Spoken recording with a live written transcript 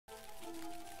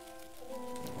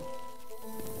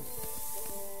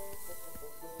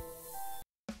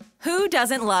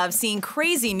doesn't love seeing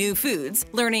crazy new foods,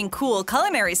 learning cool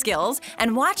culinary skills,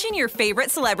 and watching your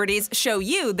favorite celebrities show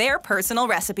you their personal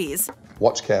recipes?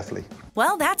 Watch carefully.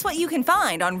 Well, that's what you can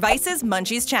find on VICE's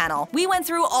Munchies channel. We went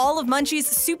through all of Munchies'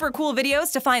 super cool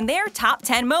videos to find their top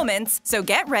 10 moments, so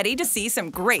get ready to see some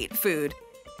great food.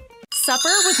 Supper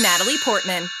with Natalie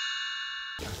Portman.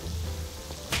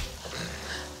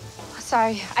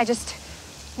 Sorry, I just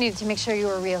needed to make sure you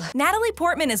were real. Natalie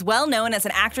Portman is well known as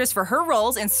an actress for her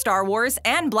roles in Star Wars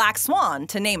and Black Swan,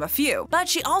 to name a few. But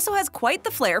she also has quite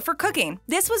the flair for cooking.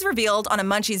 This was revealed on a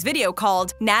Munchies video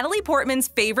called Natalie Portman's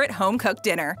Favorite Home-Cooked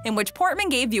Dinner, in which Portman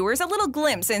gave viewers a little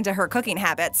glimpse into her cooking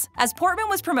habits. As Portman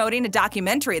was promoting a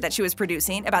documentary that she was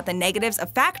producing about the negatives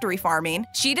of factory farming,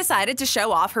 she decided to show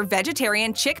off her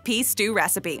vegetarian chickpea stew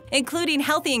recipe. Including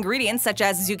healthy ingredients such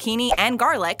as zucchini and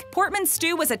garlic, Portman's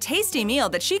stew was a tasty meal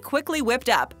that she quickly whipped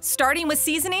up, starting with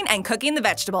seasoning and cooking the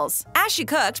vegetables. As she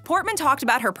cooked, Portman talked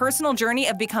about her personal journey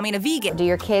of becoming a vegan. Do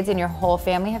your kids and your whole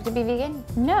family have to be vegan?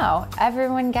 No,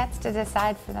 everyone gets to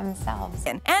decide for themselves.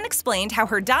 And explained how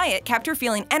her diet kept her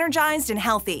feeling energized and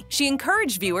healthy. She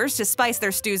encouraged viewers to spice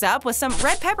their stews up with some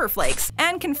red pepper flakes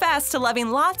and confessed to loving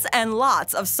lots and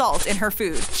lots of salt in her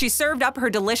food. She served up her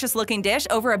delicious-looking dish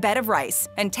over a bed of rice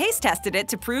and taste tested it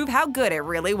to prove how good it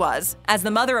really was. As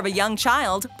the mother of a young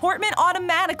child, Portman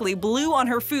automatically blew on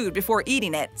her food before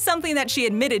eating it, something that she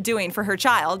admitted doing for her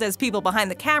child as people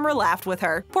behind the camera laughed with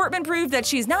her. Portman proved that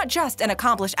she's not just an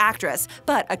accomplished actress,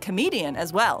 but a comedian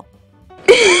as well.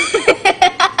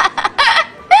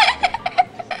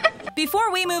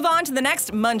 Before we move on to the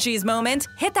next Munchies moment,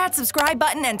 hit that subscribe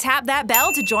button and tap that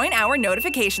bell to join our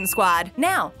notification squad.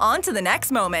 Now, on to the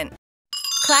next moment.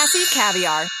 Classy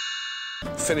caviar.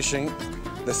 Finishing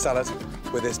the salad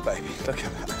with this baby. Look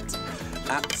at that.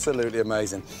 Absolutely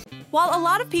amazing. While a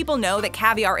lot of people know that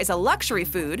caviar is a luxury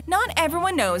food, not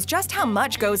everyone knows just how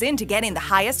much goes into getting the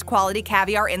highest quality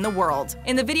caviar in the world.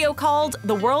 In the video called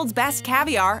The World's Best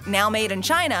Caviar, Now Made in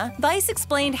China, VICE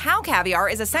explained how caviar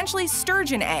is essentially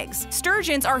sturgeon eggs.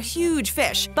 Sturgeons are huge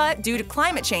fish, but due to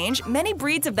climate change, many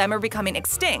breeds of them are becoming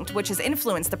extinct, which has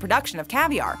influenced the production of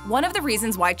caviar. One of the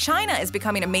reasons why China is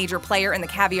becoming a major player in the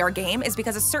caviar game is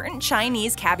because a certain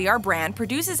Chinese caviar brand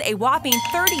produces a whopping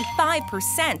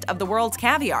 35% of the world's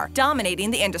caviar, dominating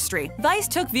the industry. VICE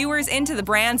took viewers into the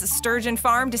brand's sturgeon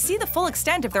farm to see the full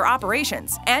extent of their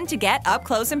operations and to get up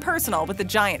close and personal with the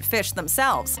giant fish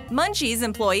themselves. Munchies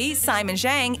employee Simon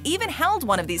Zhang even held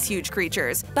one of these huge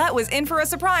creatures, but was in for a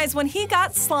surprise when he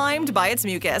got slimed by its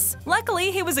mucus. Luckily,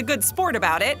 he was a good sport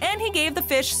about it, and he gave the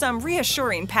fish some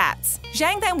reassuring pats.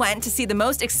 Zhang then went to see the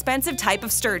most expensive type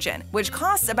of sturgeon, which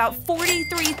costs about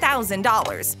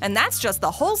 $43,000, and that's just the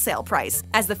wholesale price,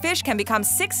 as the fish can become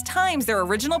 6 times their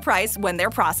original price when they're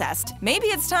processed. Maybe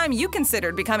it's time you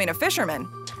considered becoming a fisherman.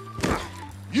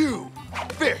 You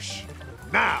fish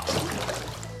now.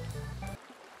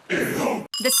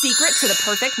 The secret to the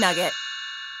perfect nugget.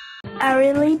 I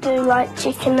really do like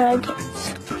chicken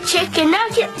nuggets. Chicken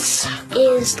nuggets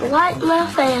is like my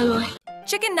family.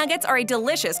 Chicken nuggets are a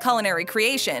delicious culinary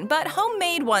creation, but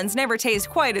homemade ones never taste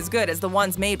quite as good as the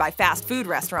ones made by fast food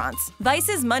restaurants.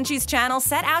 VICE's Munchies channel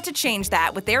set out to change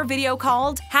that with their video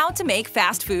called How to Make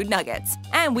Fast Food Nuggets.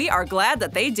 And we are glad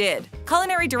that they did.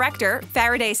 Culinary director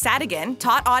Faraday Sadigan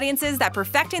taught audiences that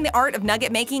perfecting the art of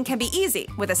nugget making can be easy,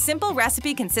 with a simple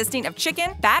recipe consisting of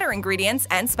chicken, batter ingredients,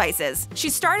 and spices. She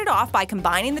started off by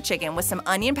combining the chicken with some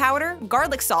onion powder,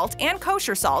 garlic salt, and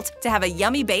kosher salt to have a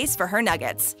yummy base for her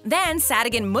nuggets. Then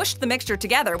Sadigan mushed the mixture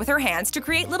together with her hands to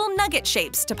create little nugget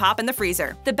shapes to pop in the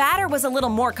freezer. The batter was a little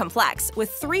more complex,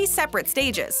 with 3 separate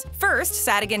stages. First,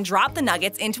 Sadigan dropped the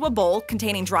nuggets into a bowl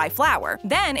containing dry flour,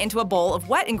 then into a bowl of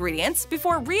wet ingredients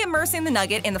before re-immersing the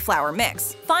nugget in the flour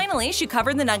mix. Finally, she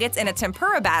covered the nuggets in a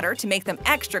tempura batter to make them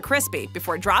extra crispy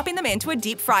before dropping them into a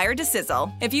deep fryer to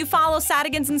sizzle. If you follow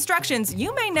Sadigan's instructions,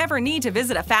 you may never need to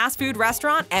visit a fast food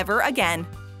restaurant ever again.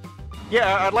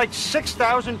 Yeah, I'd like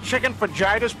 6,000 chicken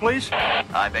fajitas, please.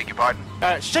 I beg your pardon?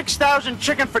 6,000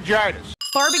 chicken fajitas.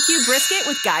 BBQ Brisket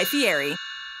with Guy Fieri.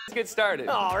 Let's get started.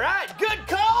 All right, good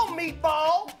call,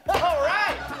 meatball. All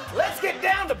right, let's get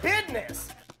down to business.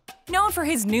 Known for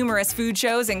his numerous food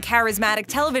shows and charismatic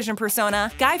television persona,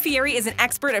 Guy Fieri is an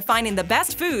expert at finding the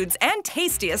best foods and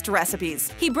tastiest recipes.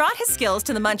 He brought his skills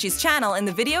to the Munchies channel in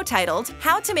the video titled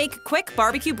How to Make Quick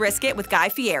Barbecue Brisket with Guy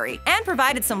Fieri, and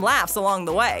provided some laughs along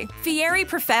the way. Fieri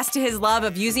professed to his love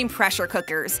of using pressure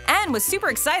cookers, and was super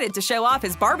excited to show off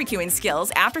his barbecuing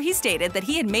skills after he stated that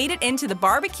he had made it into the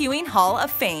Barbecuing Hall of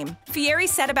Fame. Fieri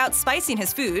set about spicing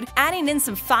his food, adding in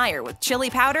some fire with chili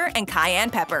powder and cayenne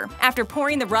pepper. After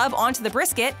pouring the rub onto the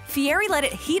brisket, Fieri let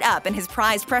it heat up in his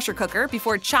prized pressure cooker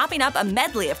before chopping up a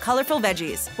medley of colorful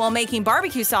veggies. While making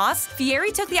barbecue sauce,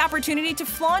 Fieri took the opportunity to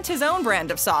flaunt his own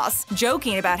brand of sauce,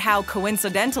 joking about how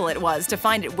coincidental it was to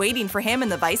find it waiting for him in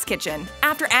the Vice kitchen.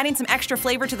 After adding some extra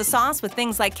flavor to the sauce with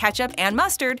things like ketchup and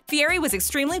mustard, Fieri was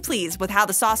extremely pleased with how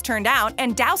the sauce turned out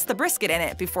and doused the brisket in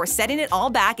it before setting it all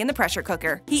back in the pressure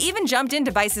cooker. He even jumped into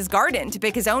Vice's garden to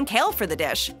pick his own kale for the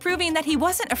dish, proving that he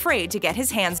wasn't afraid to get his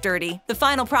hands dirty. The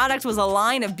final product was a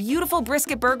line of beautiful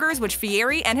brisket burgers which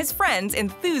Fieri and his friends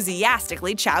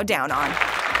enthusiastically chowed down on.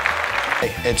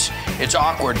 It's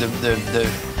awkward.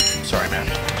 Sorry, man.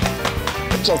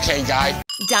 It's okay, Guy.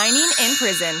 Dining in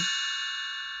prison.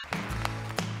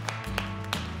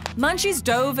 Munchies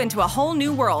dove into a whole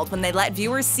new world when they let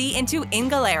viewers see into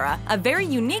InGalera, a very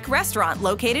unique restaurant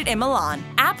located in Milan.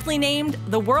 Aptly named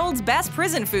the world's best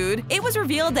prison food, it was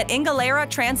revealed that InGalera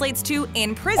translates to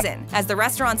in prison, as the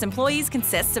restaurant's employees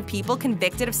consists of people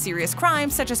convicted of serious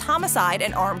crimes such as homicide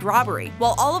and armed robbery.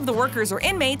 While all of the workers are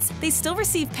inmates, they still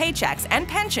receive paychecks and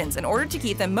pensions in order to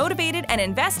keep them motivated and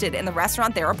invested in the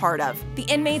restaurant they're a part of. The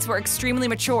inmates were extremely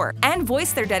mature and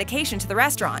voiced their dedication to the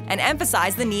restaurant and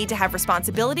emphasized the need to have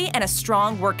responsibility and a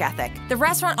strong work ethic. The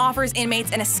restaurant offers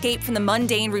inmates an escape from the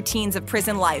mundane routines of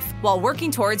prison life while working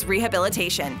towards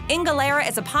rehabilitation. InGalera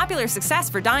is a popular success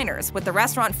for diners, with the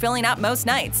restaurant filling up most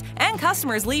nights and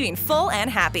customers leaving full and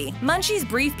happy. Munchies'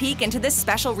 brief peek into this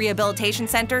special rehabilitation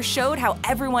center showed how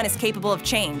everyone is capable of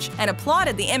change and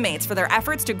applauded the inmates for their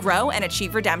efforts to grow and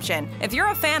achieve redemption. If you're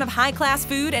a fan of high-class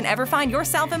food and ever find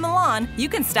yourself in Milan, you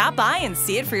can stop by and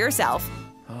see it for yourself.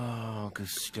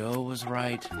 Gusteau was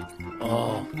right.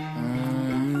 Oh,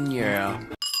 yeah.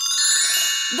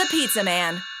 The Pizza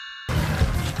Man.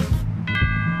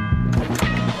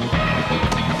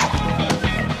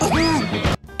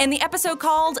 In the episode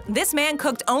called "This Man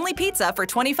Cooked Only Pizza for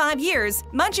 25 Years,"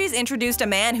 Munchies introduced a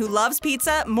man who loves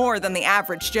pizza more than the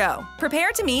average Joe.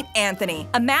 Prepare to meet Anthony,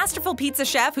 a masterful pizza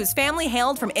chef whose family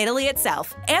hailed from Italy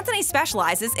itself. Anthony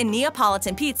specializes in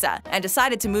Neapolitan pizza and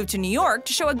decided to move to New York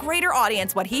to show a greater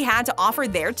audience what he had to offer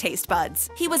their taste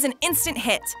buds. He was an instant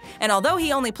hit, and although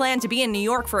he only planned to be in New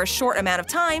York for a short amount of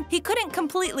time, he couldn't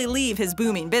completely leave his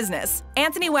booming business.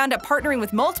 Anthony wound up partnering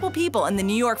with multiple people in the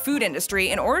New York food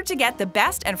industry in order to get the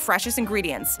best and freshest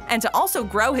ingredients, and to also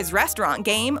grow his restaurant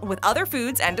game with other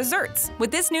foods and desserts.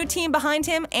 With this new team behind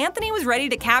him, Anthony was ready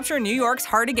to capture New York's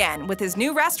heart again with his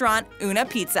new restaurant, Una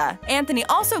Pizza. Anthony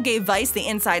also gave Vice the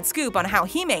inside scoop on how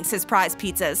he makes his prized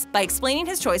pizzas by explaining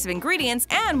his choice of ingredients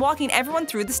and walking everyone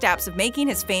through the steps of making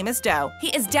his famous dough.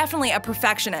 He is definitely a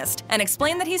perfectionist and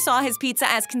explained that he saw his pizza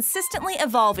as consistently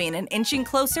evolving and inching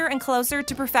closer and closer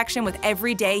to perfection with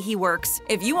every day he works.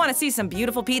 If you want to see some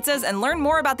beautiful pizzas and learn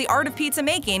more about the art of pizza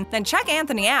making, then check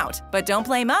Anthony out. But don't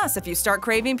blame us if you start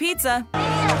craving pizza.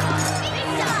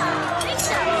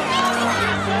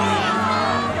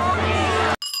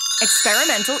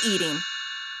 Experimental eating.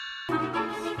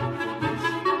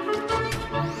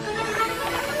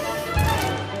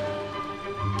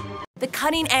 The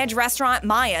cutting-edge restaurant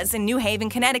Miya's in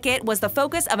Newhaven, Connecticut was the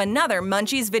focus of another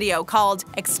Munchies video called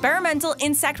Experimental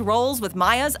Insect Rolls with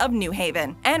Miya's of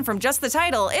Newhaven. And from just the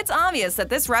title, it's obvious that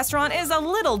this restaurant is a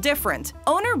little different.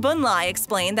 Owner Bunlai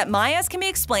explained that Miya's can be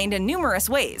explained in numerous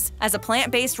ways, as a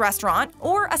plant-based restaurant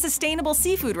or a sustainable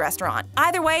seafood restaurant.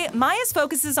 Either way, Miya's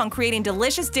focuses on creating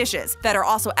delicious dishes that are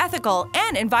also ethical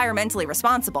and environmentally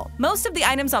responsible. Most of the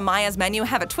items on Miya's menu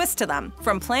have a twist to them,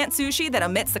 from plant sushi that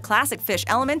omits the classic fish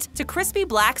element to crispy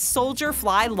black soldier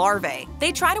fly larvae.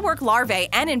 They try to work larvae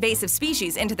and invasive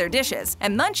species into their dishes,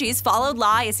 and Munchies followed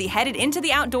Lai as he headed into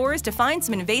the outdoors to find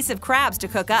some invasive crabs to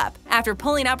cook up. After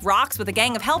pulling up rocks with a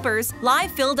gang of helpers, Lai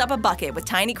filled up a bucket with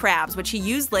tiny crabs, which he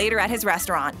used later at his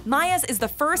restaurant. Miya's is the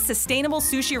first sustainable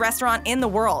sushi restaurant in the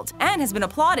world and has been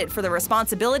applauded for the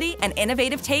responsibility and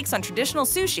innovative takes on traditional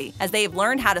sushi, as they have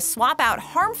learned how to swap out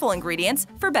harmful ingredients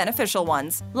for beneficial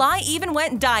ones. Lai even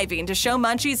went diving to show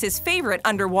Munchies his favorite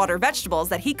underwater vegetables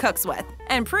that he cooks with,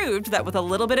 and proved that with a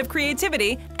little bit of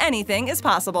creativity, anything is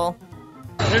possible.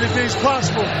 Anything's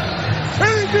possible.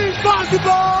 Anything's possible!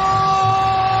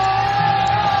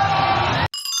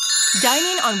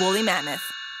 Dining on Woolly Mammoth.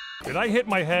 Did I hit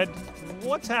my head?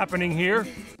 What's happening here?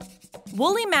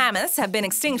 Woolly mammoths have been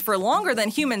extinct for longer than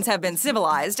humans have been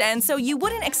civilized, and so you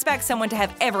wouldn't expect someone to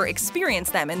have ever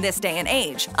experienced them in this day and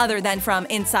age, other than from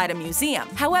inside a museum.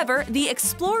 However, the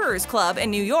Explorers Club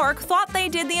in New York thought they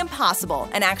did the impossible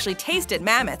and actually tasted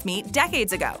mammoth meat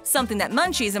decades ago, something that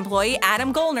Munchies employee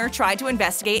Adam Gollner tried to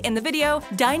investigate in the video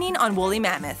Dining on Woolly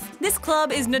Mammoth. This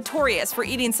club is notorious for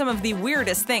eating some of the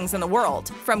weirdest things in the world,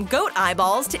 from goat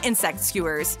eyeballs to insect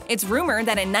skewers. It's rumored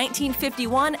that in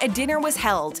 1951 a dinner was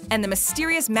held, and the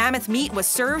mysterious mammoth meat was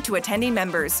served to attending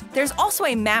members. There's also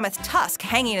a mammoth tusk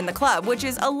hanging in the club, which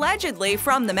is allegedly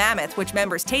from the mammoth which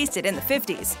members tasted in the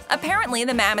 50s. Apparently,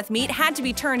 the mammoth meat had to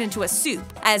be turned into a soup,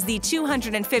 as the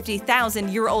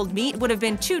 250,000-year-old meat would have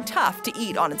been too tough to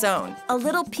eat on its own. A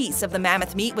little piece of the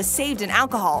mammoth meat was saved in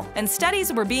alcohol, and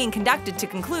studies were being conducted to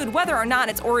conclude whether or not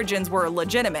its origins were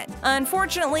legitimate.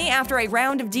 Unfortunately, after a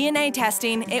round of DNA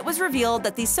testing, it was revealed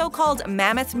that the so-called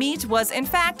mammoth meat was in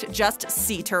fact just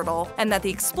sea turtle, and that the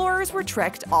explorers were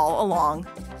tricked all along.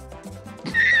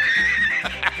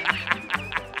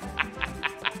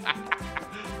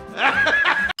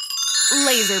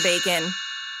 Laser bacon.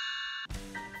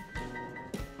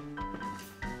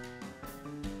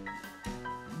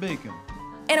 Bacon.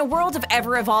 In a world of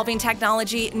ever-evolving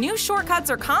technology, new shortcuts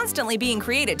are constantly being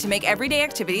created to make everyday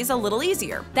activities a little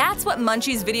easier. That's what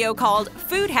Munchies' video called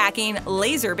Food Hacking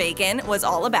Laser Bacon was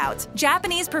all about.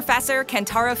 Japanese professor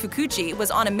Kentaro Fukuchi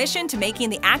was on a mission to making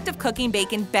the act of cooking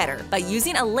bacon better by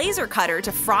using a laser cutter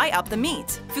to fry up the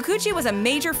meat. Fukuchi was a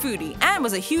major foodie and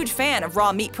was a huge fan of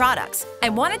raw meat products,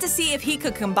 and wanted to see if he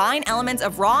could combine elements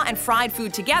of raw and fried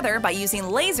food together by using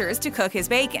lasers to cook his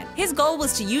bacon. His goal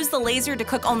was to use the laser to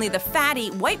cook only the fatty,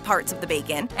 white parts of the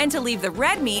bacon, and to leave the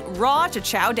red meat raw to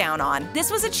chow down on.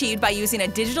 This was achieved by using a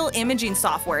digital imaging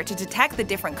software to detect the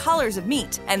different colors of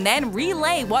meat, and then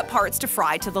relay what parts to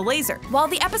fry to the laser. While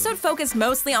the episode focused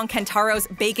mostly on Kentaro's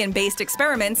bacon-based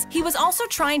experiments, he was also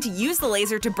trying to use the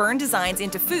laser to burn designs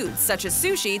into foods, such as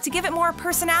sushi, to give it more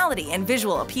personality and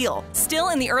visual appeal. Still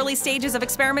in the early stages of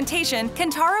experimentation,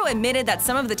 Kentaro admitted that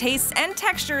some of the tastes and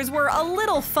textures were a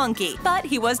little funky, but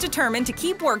he was determined to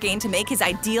keep working to make his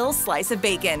ideal slice of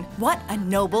bacon. What a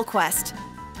noble quest.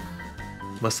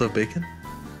 Must love bacon?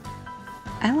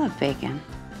 I love bacon.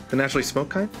 The naturally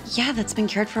smoked kind? Yeah, that's been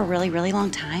cured for a really, really long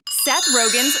time. Seth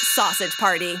Rogen's Sausage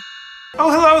Party.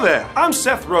 Oh, hello there. I'm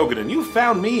Seth Rogan, and you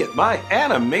found me at my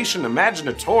animation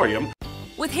imaginatorium.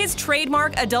 With his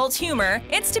trademark adult humor,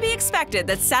 it's to be expected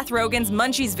that Seth Rogen's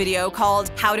Munchies video called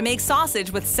How to Make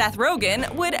Sausage with Seth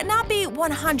Rogen would not be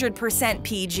 100%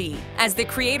 PG. As the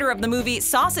creator of the movie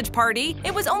Sausage Party,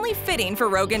 it was only fitting for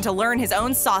Rogan to learn his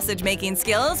own sausage-making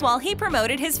skills while he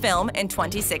promoted his film in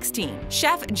 2016.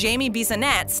 Chef Jamie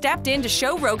Bissonnette stepped in to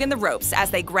show Rogan the ropes as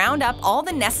they ground up all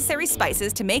the necessary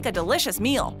spices to make a delicious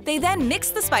meal. They then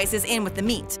mixed the spices in with the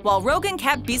meat, while Rogan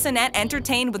kept Bissonnette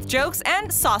entertained with jokes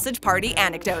and sausage party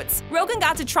anecdotes. Rogan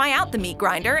got to try out the meat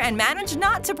grinder and managed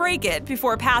not to break it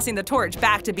before passing the torch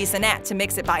back to Bissonnette to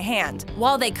mix it by hand.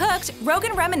 While they cooked,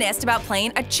 Rogan reminisced about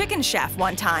playing a chicken chef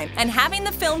one time and having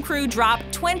the film crew drop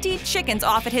 20 chickens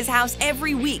off at his house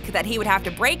every week that he would have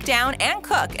to break down and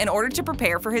cook in order to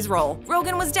prepare for his role.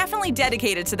 Rogan was definitely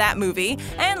dedicated to that movie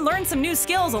and learned some new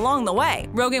skills along the way.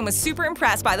 Rogan was super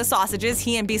impressed by the sausages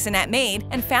he and Bissonnette made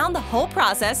and found the whole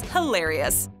process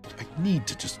hilarious. I need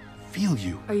to just feel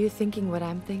you. Are you thinking what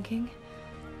I'm thinking?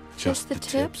 Just the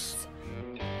tips?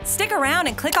 Stick around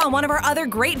and click on one of our other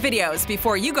great videos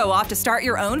before you go off to start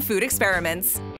your own food experiments.